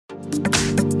Here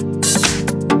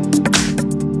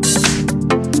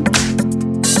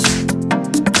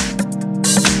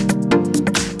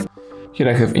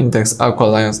I have INTEX Aqua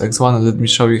Lions X1 and let me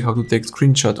show you how to take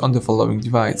screenshot on the following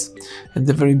device. At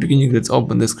the very beginning, let's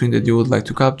open the screen that you would like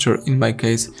to capture. In my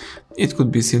case, it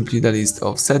could be simply the list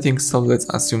of settings, so let's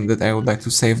assume that I would like to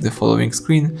save the following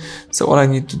screen. So all I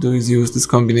need to do is use this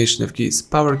combination of keys,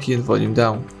 power key and volume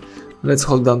down. Let's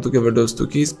hold down together those two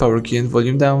keys, power key and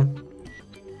volume down.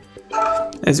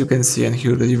 As you can see and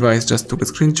hear, the device just took a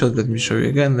screenshot. Let me show you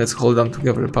again. Let's hold down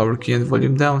together power key and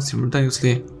volume down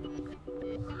simultaneously.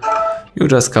 You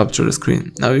just capture the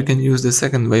screen. Now you can use the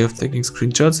second way of taking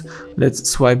screenshots. Let's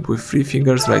swipe with 3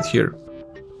 fingers right here.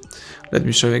 Let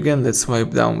me show you again. Let's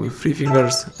swipe down with 3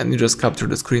 fingers and you just capture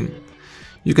the screen.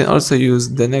 You can also use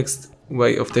the next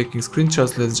way of taking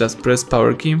screenshots. Let's just press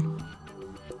power key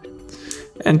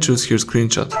and choose here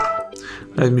screenshot.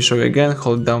 Let me show you again.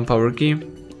 Hold down power key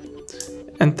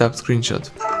and tap screenshot.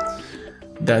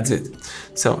 That's it.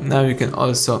 So now you can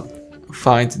also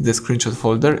find the screenshot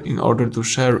folder in order to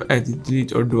share, edit,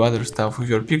 delete or do other stuff with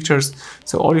your pictures.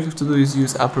 So all you have to do is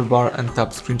use upper bar and tap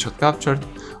screenshot captured,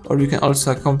 or you can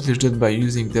also accomplish that by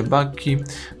using the back key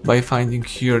by finding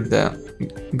here the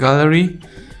gallery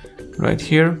right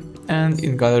here, and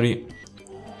in gallery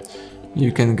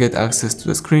you can get access to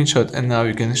the screenshot and now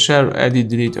you can share, edit,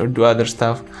 delete or do other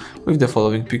stuff with the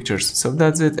following pictures. So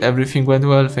that's it, everything went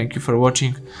well, thank you for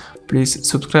watching. Please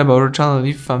subscribe our channel,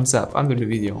 leave thumbs up under the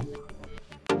video.